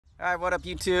All right, what up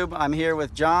YouTube? I'm here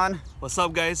with John. What's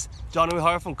up guys? John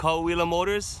Uila from Uila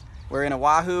Motors. We're in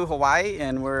Oahu, Hawaii,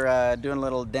 and we're doing a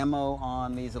little demo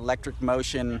on these electric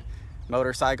motion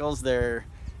motorcycles. They're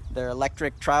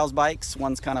electric trials bikes.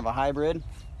 One's kind of a hybrid.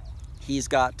 He's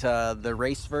got the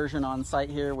race version on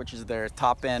site here, which is their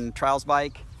top end trials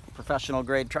bike, professional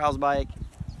grade trials bike.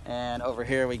 And over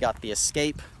here we got the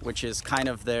Escape, which is kind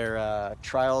of their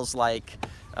trials like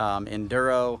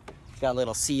enduro. It's got a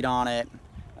little seat on it.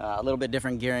 A little bit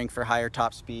different gearing for higher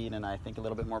top speed, and I think a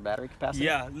little bit more battery capacity.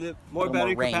 Yeah, more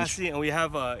battery capacity, and we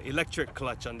have an electric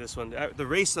clutch on this one. The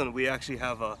race one, we actually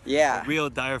have a real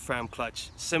diaphragm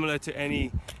clutch, similar to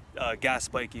any gas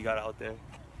bike you got out there.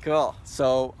 Cool.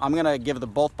 So I'm gonna give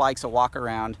both bikes a walk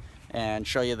around and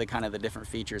show you the kind of the different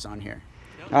features on here.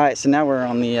 Yep. All right, so now we're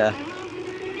on the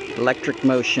electric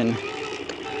motion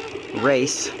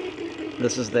race.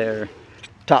 This is their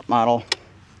top model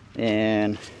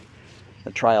and the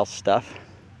trial stuff.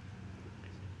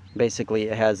 Basically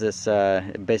it has this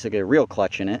basically a real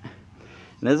clutch in it,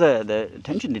 and there's the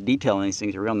attention to detail in these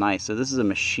things are real nice. So this is a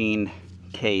machined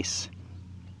case.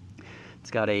 It's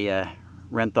got a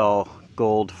Renthal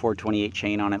gold 428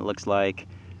 chain on it, looks like.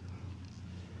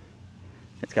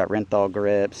 It's got Renthal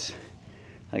grips.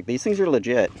 Like, these things are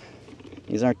legit.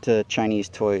 These aren't Chinese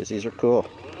toys. These are cool.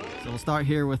 So we'll start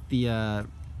here with the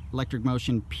electric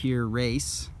motion Epure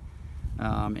Race.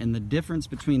 And the difference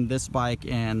between this bike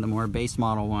and the more base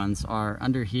model ones are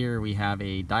under here we have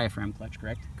a diaphragm clutch,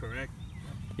 correct? Correct.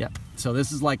 Yep. So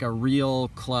this is like a real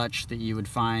clutch that you would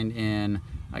find in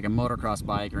like a motocross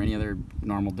bike or any other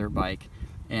normal dirt bike,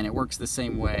 and it works the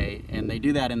same way. And they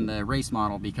do that in the race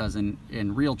model because in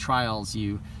real trials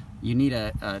you need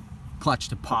a clutch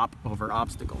to pop over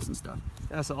obstacles and stuff.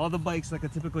 Yeah, so all the bikes, like a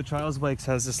typical trials bikes,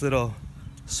 has this little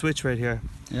switch right here.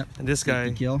 Yep. And this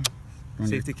guy,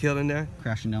 safety kill in there,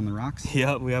 crashing down the rocks.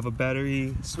 Yeah, we have a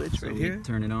battery switch right here.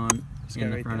 Turn it on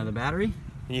in the front of the battery.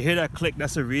 And you hear that click,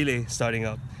 that's a relay starting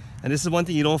up. And this is one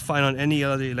thing you don't find on any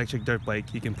other electric dirt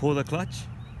bike. You can pull the clutch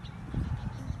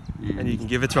and you can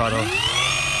give it throttle.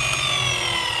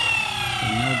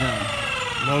 No go.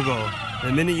 No go.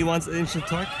 The minute you want instant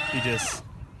torque, you just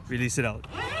release it out.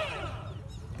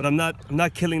 But I'm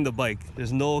not killing the bike.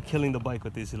 There's no killing the bike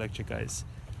with these electric guys.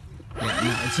 Yeah,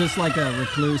 no, it's just like a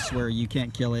recluse where you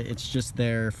can't kill it. It's just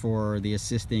there for the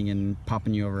assisting and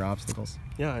popping you over obstacles.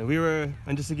 Yeah,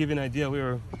 and just to give you an idea, we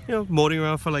were motoring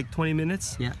around for like 20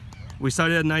 minutes. Yeah. We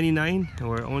started at 99 and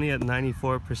we're only at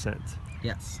 94%.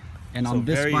 Yes. And on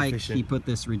this bike, he put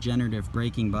this regenerative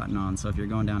braking button on, so if you're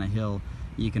going down a hill,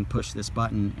 you can push this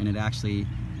button and it actually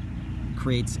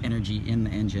creates energy in the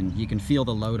engine. You can feel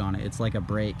the load on it. It's like a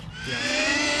brake. Yeah.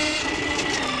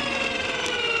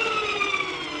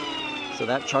 So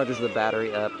that charges the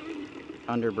battery up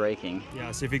under braking.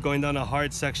 Yeah, so if you're going down a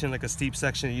hard section, like a steep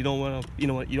section, you don't want to, you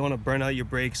don't want to burn out your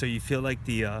brakes, so you feel like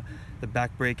the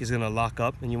back brake is going to lock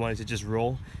up and you want it to just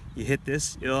roll. You hit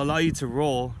this, it'll allow you to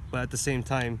roll, but at the same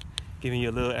time, giving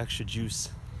you a little extra juice.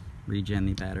 Regen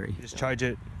the battery. You just charge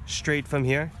it straight from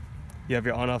here. You have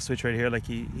your on-off switch right here, like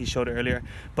he showed earlier.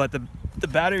 But the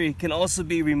battery can also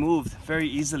be removed very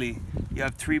easily. You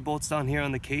have 3 bolts down here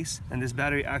on the case, and this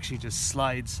battery actually just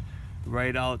slides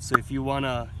right out. So if you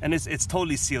wanna, and it's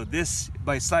totally sealed. This,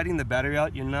 by sliding the battery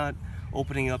out, you're not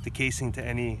opening up the casing to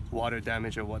any water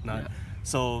damage or whatnot. Yeah.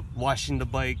 So washing the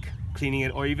bike, cleaning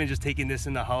it, or even just taking this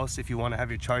in the house if you want to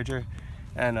have your charger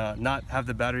and not have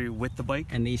the battery with the bike.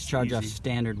 And these charge off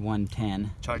standard 110.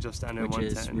 Charge off standard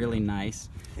 110. Which is really nice.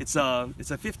 It's a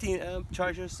 15 amp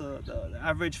charger, so the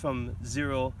average from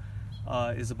 0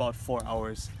 is about 4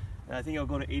 hours. And I think it'll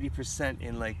go to 80%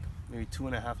 in like maybe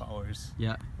 2.5 hours.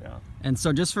 Yeah. Yeah. And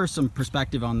so just for some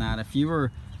perspective on that, if you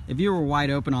were wide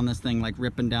open on this thing, like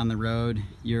ripping down the road,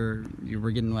 you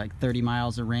were getting like 30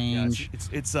 miles of range.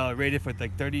 Yeah, it's rated for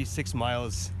like 36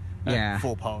 miles at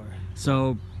full power.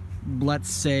 So let's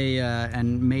say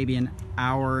and maybe an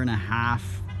hour and a half,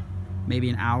 maybe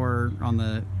an hour on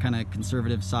the kind of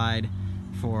conservative side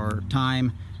for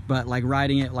time. But like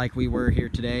riding it like we were here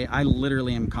today, I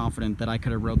literally am confident that I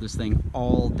could have rode this thing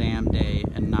all damn day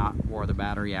and not wore the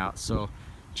battery out. So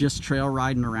just trail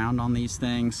riding around on these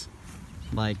things,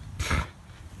 like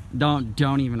don't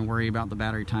even worry about the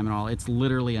battery time at all. It's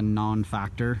literally a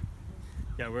non-factor.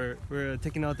 Yeah, we're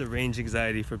taking out the range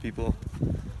anxiety for people.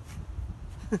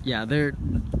 Yeah,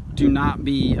 do not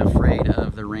be afraid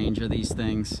of the range of these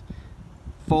things.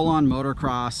 Full-on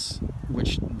motocross,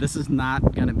 which this is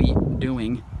not going to be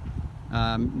doing.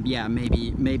 Yeah,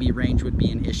 maybe range would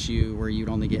be an issue where you'd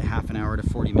only get half an hour to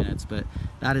 40 minutes, but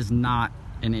that is not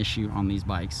an issue on these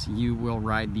bikes. You will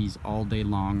ride these all day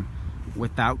long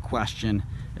without question.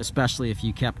 especially if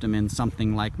you kept them in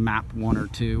something like map 1 or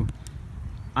 2.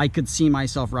 I could see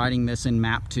myself riding this in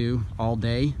map 2 all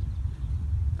day,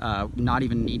 not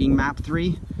even needing map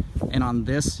 3. And on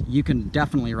this, you can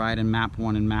definitely ride in map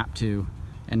 1 and map 2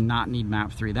 and not need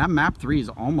map 3. That map 3 is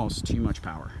almost too much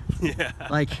power. Yeah.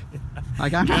 Like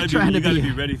I'm not trying to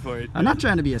be ready for it. I'm not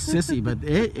trying to be a sissy, but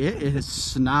it is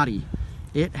snotty.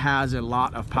 It has a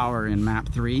lot of power in map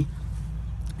 3,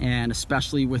 and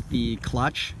especially with the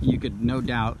clutch, you could no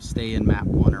doubt stay in map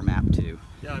 1 or map 2.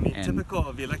 Yeah, I mean, typical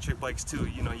of the electric bikes too,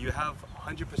 you know, you have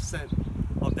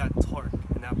 100% of that torque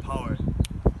and that power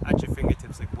at your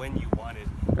fingertips, like when you want it.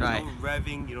 There's right. no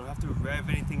revving, you don't have to rev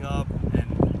anything up,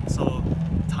 and so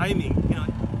timing, you know,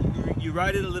 you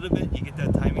ride it a little bit, you get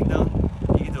that timing down,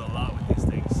 you can do a lot with these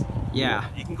things. Yeah.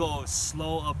 You can go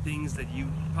slow up things that you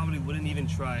probably wouldn't even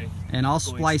try. And I'll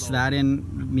splice that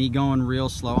in, me going real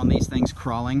slow on these things,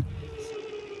 crawling.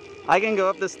 I can go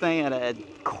up this thing at a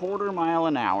 1/4 mile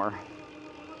an hour,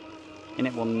 and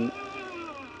it will,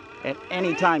 at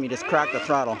any time you just crack the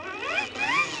throttle,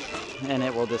 and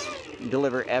it will just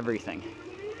deliver everything.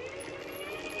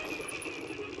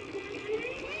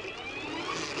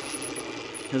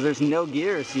 Because there's no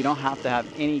gears, so you don't have to have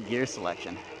any gear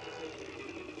selection.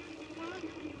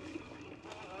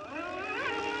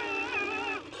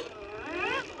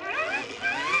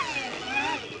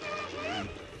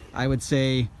 I would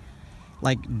say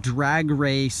like drag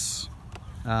race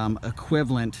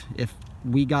equivalent, if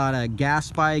we got a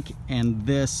gas bike and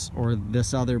this or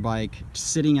this other bike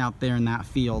sitting out there in that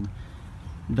field,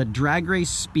 the drag race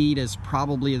speed is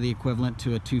probably the equivalent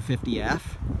to a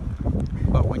 250F.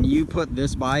 But when you put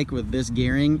this bike with this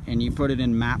gearing and you put it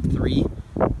in map 3,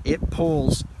 it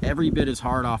pulls every bit as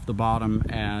hard off the bottom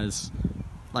as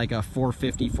like a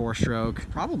 450 4-stroke,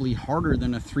 probably harder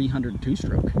than a 300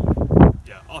 2-stroke.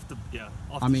 Yeah, off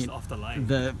the line.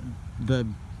 The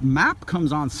map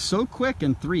comes on so quick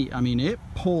in 3. I mean, it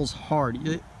pulls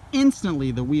hard.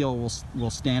 Instantly the wheel will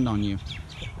stand on you.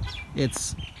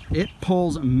 It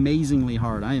pulls amazingly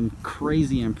hard. I am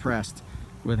crazy impressed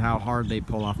with how hard they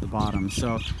pull off the bottom.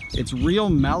 So it's real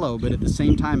mellow, but at the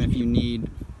same time, if you need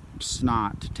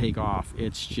snot to take off,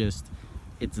 it's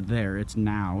there, it's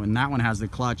now. And that one has the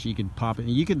clutch, you could pop it,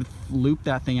 you could loop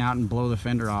that thing out and blow the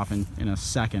fender off in a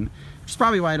second, which is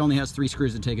probably why it only has 3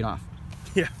 screws to take it off.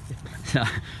 Yeah.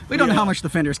 We don't know how much the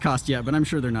fenders cost yet, but I'm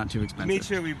sure they're not too expensive. We made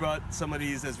sure we brought some of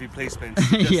these as replacements,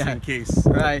 just in case.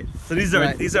 Right. So these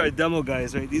are our demo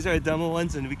guys, right? These are our demo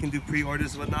ones, and we can do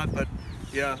pre-orders and whatnot, but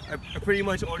yeah, I pretty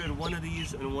much ordered one of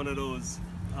these and one of those,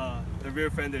 the rear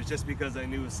fenders, just because I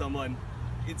knew someone,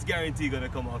 it's guaranteed gonna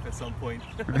come off at some point.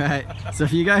 Right. So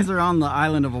if you guys are on the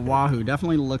island of Oahu,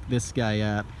 definitely look this guy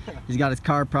up. He's got his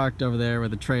car parked over there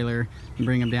with a trailer. You can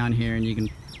bring him down here and you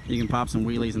can pop some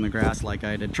wheelies in the grass like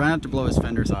I did. Try not to blow his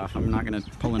fenders off. I'm not gonna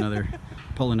pull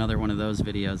another one of those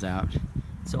videos out.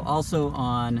 So also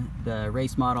on the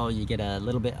race model, you get a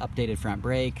little bit updated front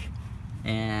brake,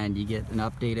 and you get an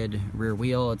updated rear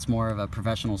wheel. It's more of a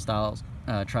professional style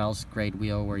trials grade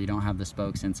wheel where you don't have the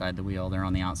spokes inside the wheel, they're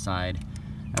on the outside.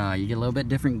 You get a little bit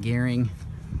different gearing,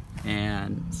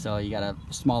 and so you got a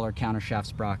smaller countershaft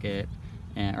sprocket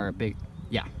and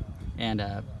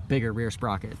a bigger rear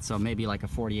sprocket, so maybe like a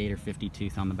 48 or 50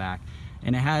 tooth on the back,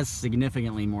 and it has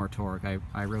significantly more torque.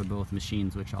 I rode both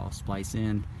machines, which I'll splice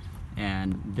in,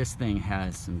 and this thing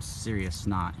has some serious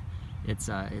snot. It's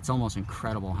almost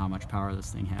incredible how much power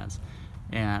this thing has.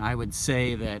 And I would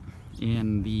say that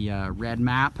in the red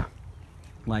map,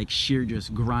 like sheer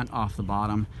just grunt off the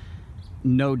bottom,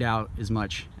 no doubt as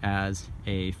much as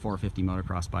a 450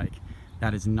 motocross bike.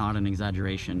 That is not an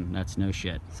exaggeration, that's no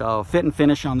shit. So fit and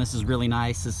finish on this is really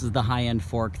nice. This is the high-end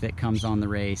fork that comes on the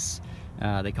race.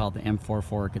 They call it the M4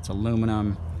 fork. It's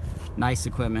aluminum, nice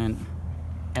equipment.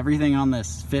 Everything on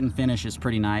this fit and finish is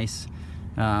pretty nice.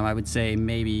 I would say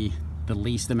maybe the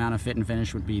least amount of fit and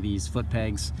finish would be these foot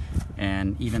pegs,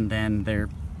 and even then they're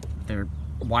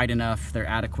wide enough, they're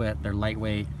adequate, they're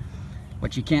lightweight.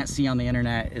 What you can't see on the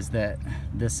internet is that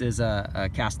this is a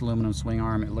cast aluminum swing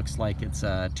arm. It looks like it's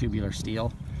tubular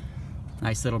steel.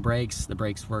 Nice little brakes. The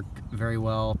brakes work very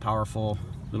well, powerful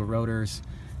little rotors,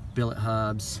 billet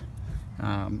hubs,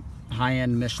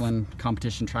 high-end Michelin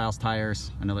competition trials tires.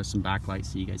 I know there's some backlights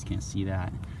so you guys can't see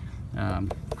that.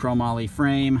 Chromoly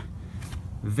frame,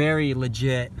 very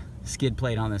legit skid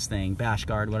plate on this thing, bash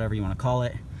guard, whatever you want to call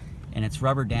it, and it's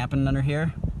rubber dampened under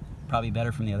here, probably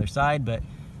better from the other side, but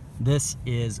this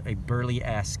is a burly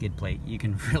ass skid plate. You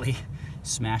can really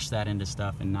smash that into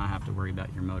stuff and not have to worry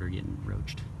about your motor getting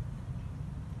roached.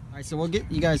 All right, so we'll get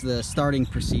you guys the starting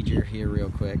procedure here real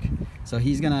quick. So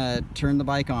he's gonna turn the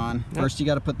bike on. Yep. First you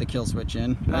gotta put the kill switch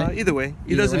in, right? Either way,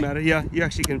 it doesn't matter. Yeah, you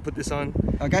actually can put this on.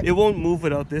 Okay. It won't move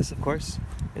without this, of course.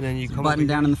 And then you come button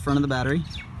down in the front of the battery.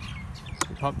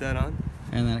 You pop that on.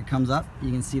 And then it comes up.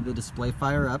 You can see the display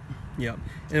fire up. Yep.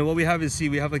 And what we have is,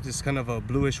 we have like this kind of a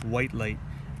bluish white light.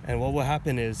 And what will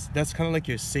happen is, that's kind of like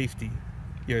your safety,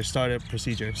 your startup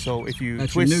procedure. So if you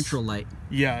that's twist, your neutral light.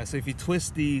 Yeah, so if you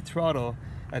twist the throttle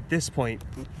at this point,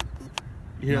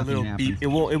 you hear Nothing a little happens. beep. It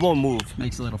won't move.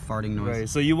 Makes a little farting noise. Right.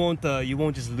 So you won't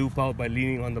just loop out by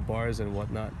leaning on the bars and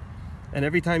whatnot. And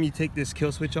every time you take this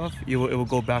kill switch off, it will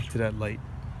go back to that light.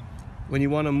 When you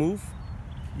want to move,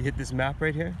 you hit this map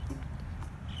right here.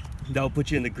 That will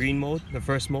put you in the green mode, the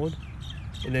first mode,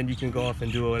 and then you can go off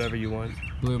and do whatever you want.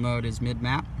 Blue mode is mid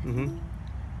map.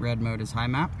 Red mode is high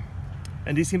map.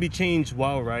 And these can be changed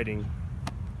while riding.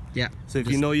 Yeah. So if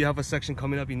you know you have a section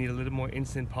coming up, you need a little more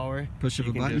instant power. Push of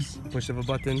a button. Just push of a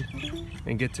button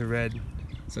and get to red.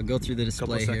 So go through the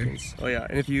display here. Seconds. Oh yeah,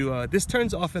 and if you this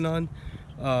turns off and on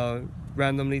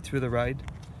randomly through the ride,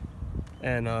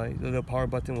 and the power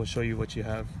button will show you what you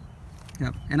have.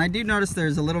 Yep. And I do notice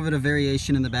there's a little bit of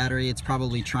variation in the battery. It's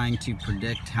probably trying to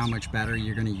predict how much battery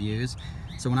you're going to use.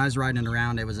 So when I was riding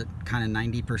around, it was at kind of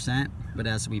 90%, but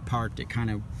as we parked, it kind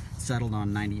of settled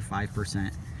on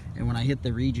 95%. And when I hit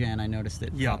the regen, I noticed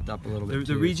it popped up a little bit.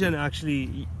 The regen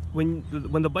actually, when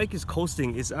the bike is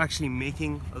coasting, it's actually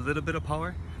making a little bit of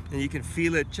power, and you can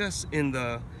feel it just in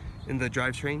the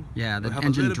drivetrain. Yeah, the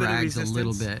engine drags a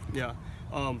little bit. Yeah,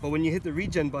 but when you hit the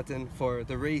regen button for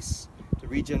the race, the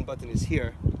regen button is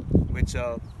here, which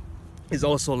is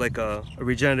also like a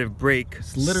regenerative brake.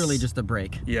 It's literally just a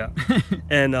brake. Yeah,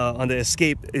 and on the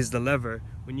escape is the lever.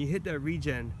 When you hit that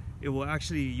regen, it will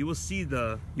actually, you will see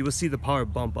the power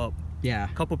bump up. Yeah,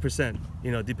 a couple percent,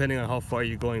 depending on how far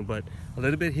you're going, but a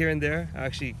little bit here and there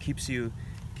actually keeps you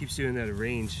in that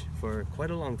range for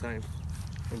quite a long time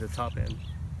in the top end.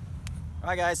 All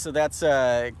right guys, so that's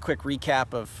a quick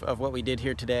recap of what we did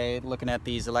here today, looking at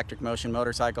these electric motion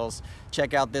motorcycles.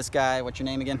 Check out this guy. What's your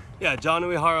name again? Yeah, John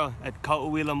Uihara at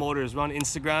Uila Motors. We're on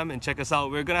Instagram, and check us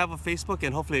out. We're gonna have a Facebook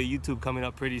and hopefully a YouTube coming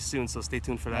up pretty soon, so stay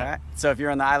tuned for that. All right. So if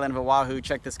you're on the island of Oahu,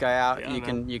 check this guy out. Yeah,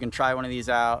 you can try one of these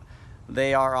out.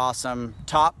 They are awesome.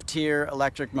 Top tier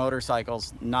electric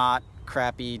motorcycles, not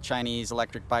crappy Chinese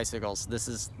electric bicycles. This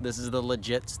is the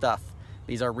legit stuff.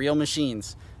 These are real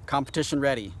machines, competition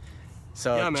ready.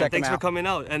 So yeah, man, check thanks them out. for coming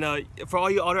out. And for all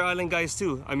you outer island guys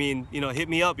too, I mean, hit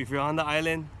me up if you're on the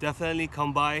island. Definitely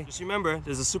come by. Just remember,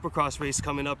 there's a Supercross race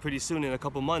coming up pretty soon in a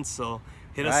couple months, so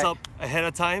hit us up ahead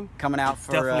of time. Coming out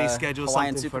for definitely schedule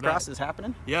Hawaiian something Supercross for that. is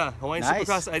happening. Yeah, Hawaiian Nice.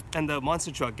 Supercross and the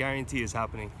monster truck guarantee is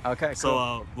happening. Okay, cool.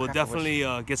 So we'll definitely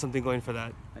get something going for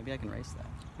that. Maybe I can race that.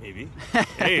 Maybe.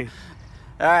 Hey.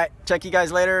 All right, check you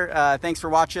guys later. Thanks for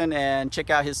watching, and check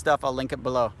out his stuff. I'll link it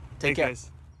below. Take care. Guys.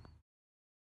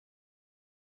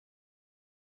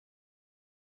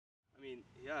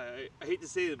 Yeah, I hate to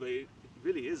say it, but it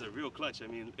really is a real clutch. I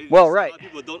mean, well, a right. lot of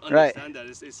people don't understand that.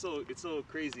 It's so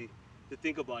crazy to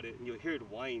think about it, and you'll hear it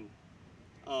whine.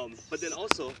 But then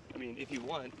also, I mean, if you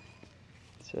want,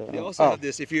 they also have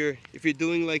this. If you're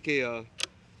doing like a,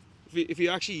 if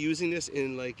you're actually using this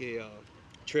in like a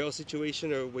trail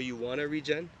situation or where you want to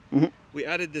regen, we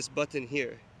added this button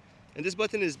here, and this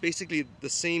button is basically the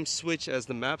same switch as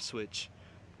the map switch,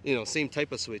 same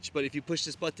type of switch. But if you push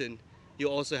this button, you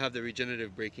also have the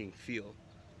regenerative braking feel.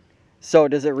 So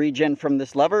does it regen from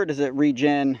this lever, or does it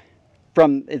regen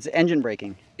from its engine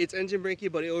braking? It's engine braking,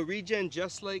 but it will regen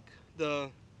just like the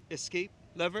escape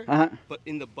lever, but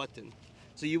in the button.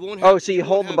 So you won't have, so you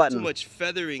hold the button. Too much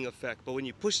feathering effect, but when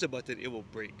you push the button, it will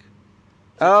brake.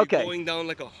 So if you're going down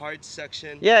like a hard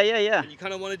section. Yeah. And you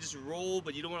kind of want to just roll,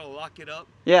 but you don't want to lock it up.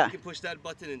 Yeah. You can push that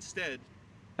button instead.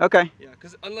 Okay. Yeah,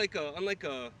 because unlike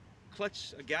a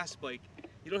clutch, a gas bike,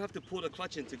 you don't have to pull the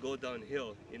clutch in to go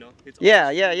downhill, It's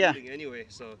anyway,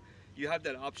 so you have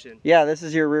that option. Yeah, this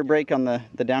is your rear brake on the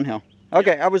downhill.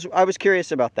 Okay, yeah. I was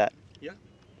curious about that. Yeah.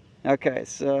 Okay,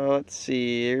 so let's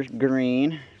see, here's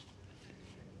green.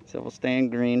 So we'll stay in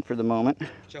green for the moment.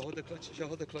 Shall hold the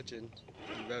clutch in.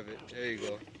 Rev it. There you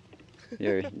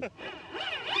go.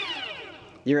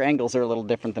 Your angles are a little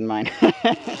different than mine.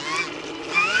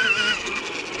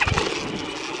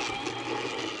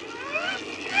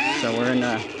 So we're in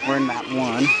map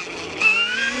 1,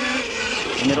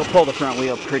 and it'll pull the front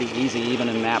wheel pretty easy even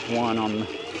in map 1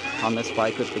 on this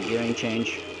bike with the gearing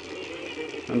change.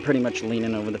 I'm pretty much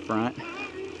leaning over the front,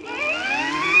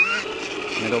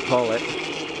 and it'll pull it.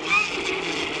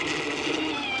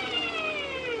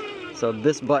 So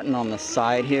this button on the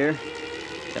side here,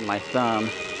 and my thumb,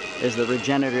 is the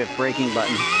regenerative braking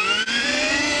button.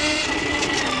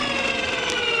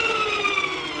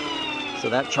 So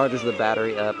that charges the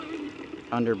battery up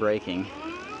under braking,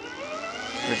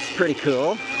 which is pretty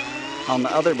cool. On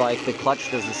the other bike, the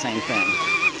clutch does the same thing.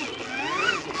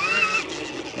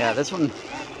 Yeah, this one's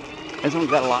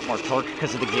got a lot more torque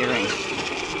because of the gearing.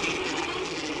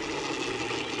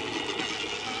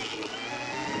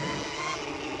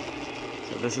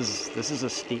 So this is a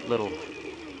steep little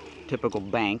typical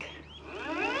bank.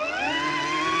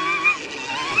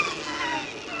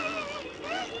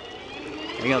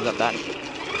 There goes up that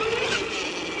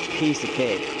piece of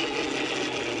cake.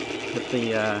 Hit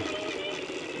the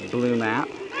blue map.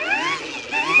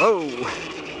 Whoa!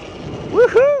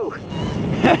 Woohoo!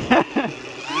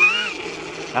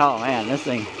 Oh man, this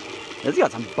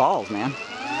got some balls, man.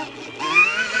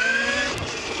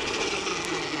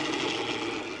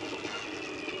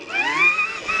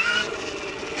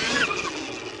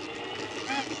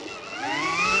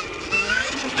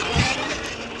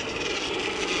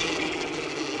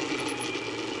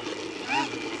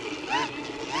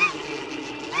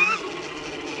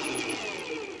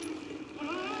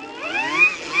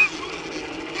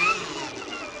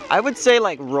 I would say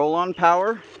like roll-on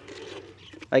power,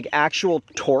 like actual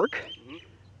torque,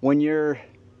 when you're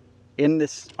in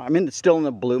this, still in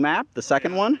the blue map, the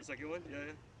second one. The second one, yeah.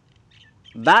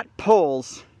 That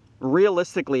pulls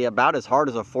realistically about as hard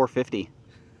as a 450.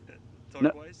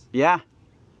 Torque-wise? Yeah,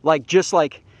 just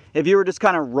like if you were just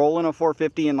kind of rolling a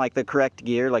 450 in like the correct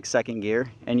gear, like second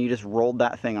gear, and you just rolled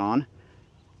that thing on,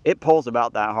 it pulls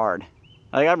about that hard.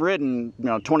 Like I've ridden,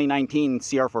 2019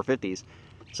 CR 450s,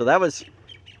 so that was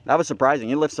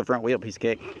surprising. It lifts the front wheel, piece of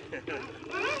cake.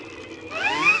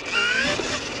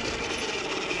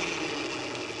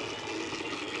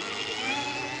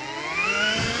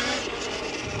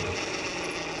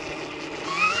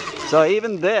 So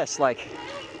even this,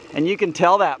 and you can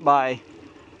tell that by,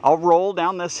 I'll roll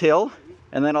down this hill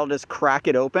and then I'll just crack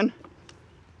it open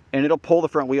and it'll pull the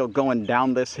front wheel going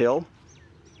down this hill.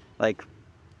 Like,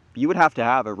 you would have to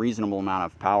have a reasonable amount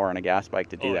of power on a gas bike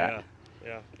to do that.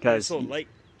 Yeah. Because it's so light.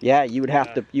 Yeah, you would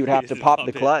have to pop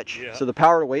the clutch. Yeah. So the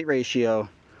power to weight ratio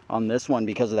on this one,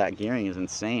 because of that gearing, is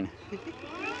insane.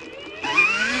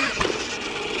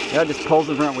 Yeah, it just pulls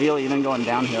the front wheel even going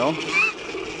downhill.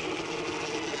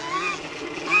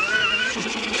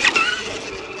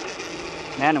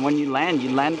 Man, and when you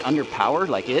land under power,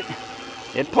 like it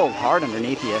pulled hard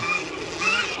underneath you.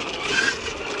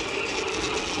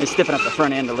 They stiffen up the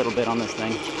front end a little bit on this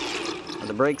thing. But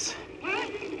the brakes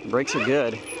are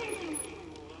good.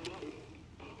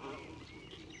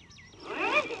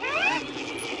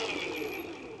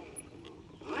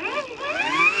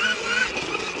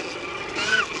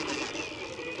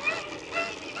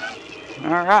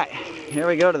 All right, here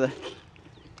we go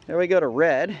to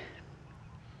red.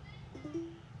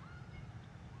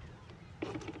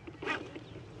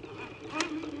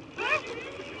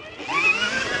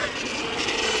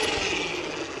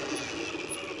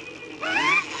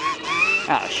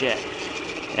 Oh shit.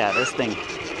 Yeah, this thing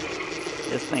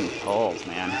pulls,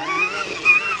 man.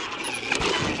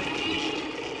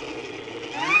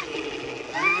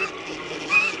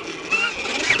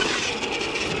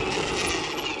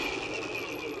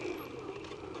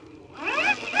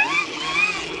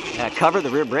 Yeah, cover the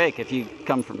rear brake if you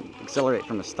accelerate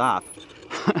from a stop.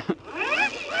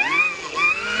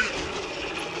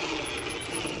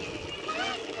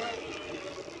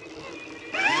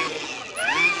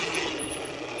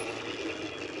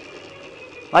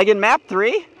 Like in map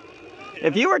 3,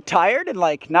 if you were tired and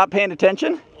like not paying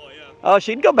attention, oh,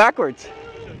 she'd go backwards.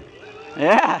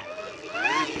 Yeah.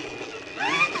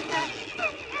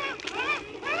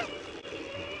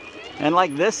 And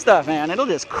like this stuff, man, it'll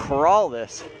just crawl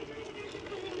this.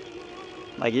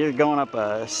 Like you're going up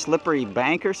a slippery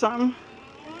bank or something.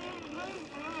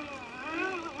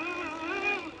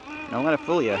 Don't let it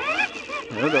fool you.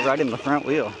 It'll go right in the front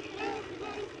wheel.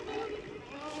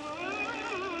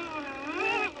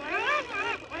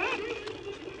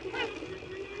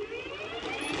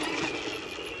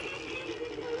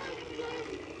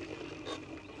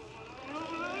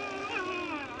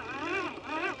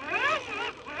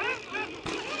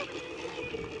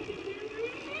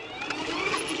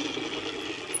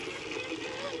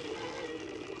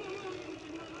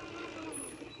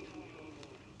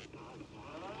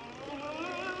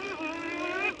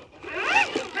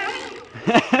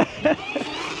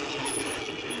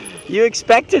 You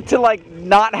expect it to like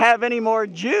not have any more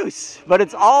juice, but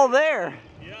it's all there.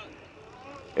 Yeah.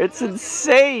 It's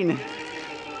insane.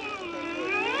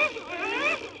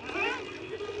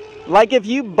 Like if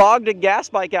you bogged a gas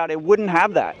bike out, it wouldn't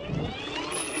have that.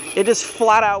 It just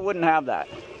flat out wouldn't have that.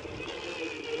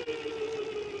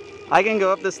 I can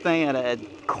go up this thing at a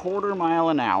 1/4 mile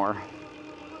an hour,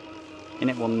 and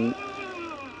it will,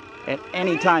 at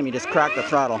any time you just crack the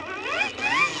throttle,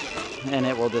 and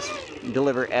it will just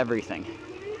deliver everything.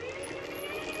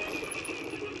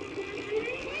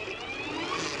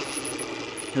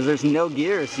 Because there's no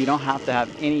gears, so you don't have to have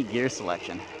any gear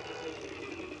selection.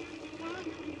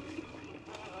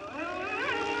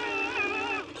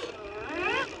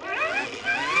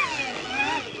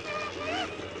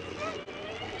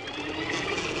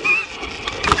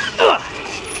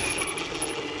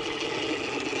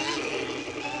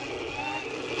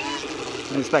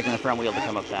 I'm expecting the front wheel to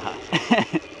come up that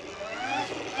high.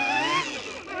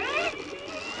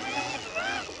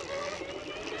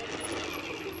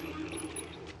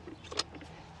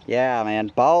 Yeah, man,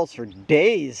 balls for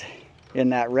days in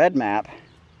that red map.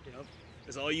 Yep.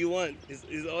 It's all you want.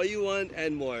 It's all you want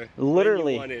and more.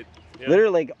 Literally, want it. Yep.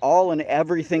 Literally all and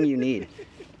everything you need.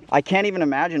 I can't even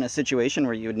imagine a situation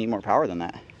where you would need more power than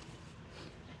that.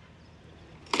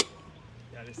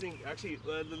 Yeah, this thing, actually,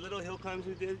 the little hill climbs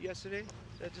we did yesterday,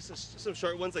 just some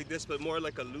short ones like this, but more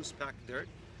like a loose packed dirt.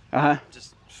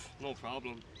 Just no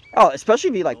problem. Oh, especially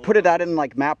if you like put it out in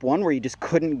like map 1 where you just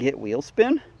couldn't get wheel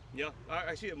spin. Yeah,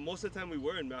 actually, most of the time we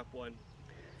were in map 1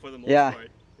 for the most part.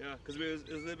 Yeah, because it was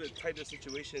a little bit tighter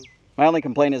situation. My only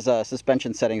complaint is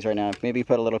suspension settings right now. Maybe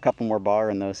put a couple more bar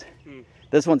in those.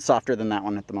 This one's softer than that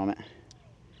one at the moment.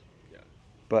 Yeah.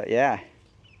 But yeah.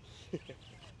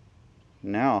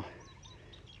 No.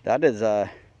 That is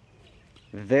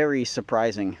very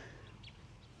surprising.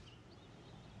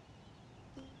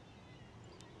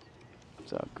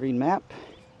 So green map.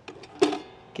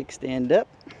 Kickstand up.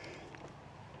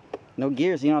 No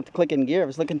gears, you don't have to click in gear. I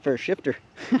was looking for a shifter.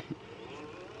 So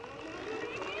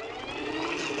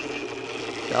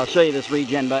I'll show you this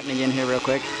regen button again here real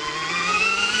quick.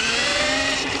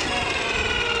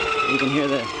 You can hear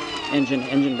the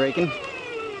engine braking.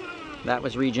 That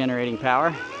was regenerating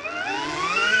power.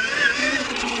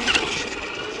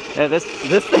 Yeah, this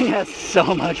thing has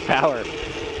so much power.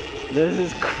 This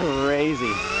is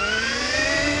crazy.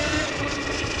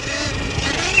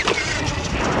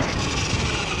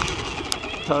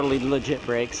 Totally legit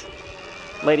brakes.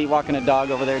 Lady walking a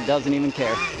dog over there doesn't even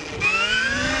care.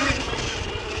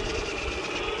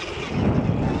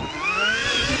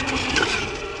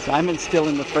 Simon's still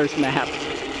in the first map.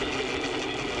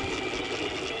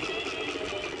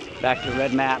 Back to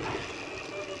red map.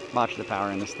 Watch the power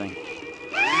in this thing.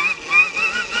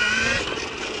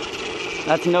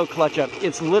 That's no clutch up.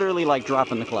 It's literally like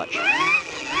dropping the clutch.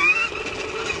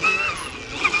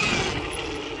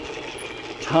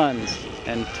 Tons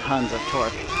and tons of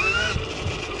torque.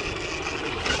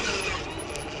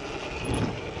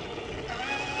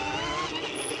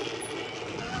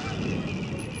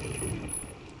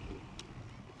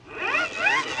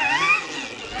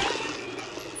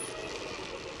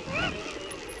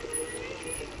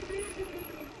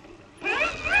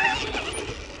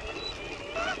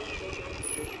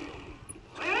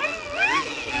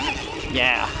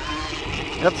 Yeah.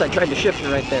 Oops, I tried to shift it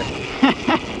right there.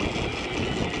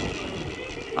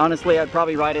 Honestly, I'd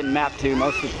probably ride it in map 2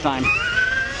 most of the time.